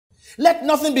Let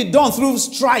nothing be done through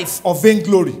strife or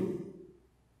vainglory,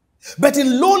 but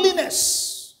in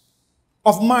lowliness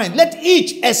of mind, let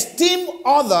each esteem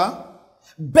other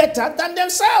better than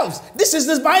themselves. This is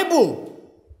the Bible.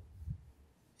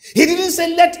 He didn't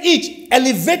say let each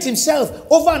elevate himself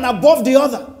over and above the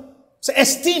other. So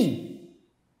esteem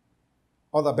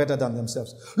other better than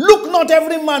themselves. Look not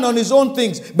every man on his own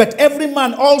things, but every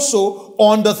man also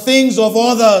on the things of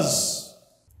others.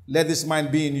 Let this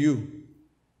mind be in you,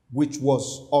 which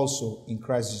was also in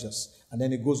Christ Jesus. And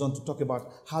then it goes on to talk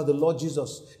about how the Lord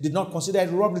Jesus did not consider it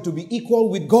robbery to be equal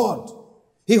with God.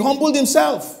 He humbled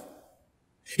himself.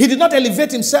 He did not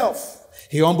elevate himself.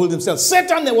 He humbled himself.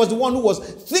 Satan was the one who was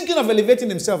thinking of elevating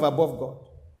himself above God.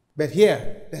 But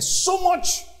here, there's so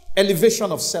much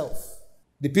elevation of self.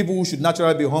 The people who should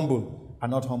naturally be humble are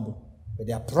not humble, but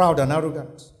they are proud and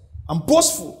arrogant and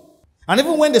boastful. And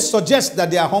even when they suggest that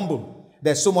they are humble,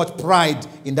 there's so much pride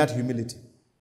in that humility.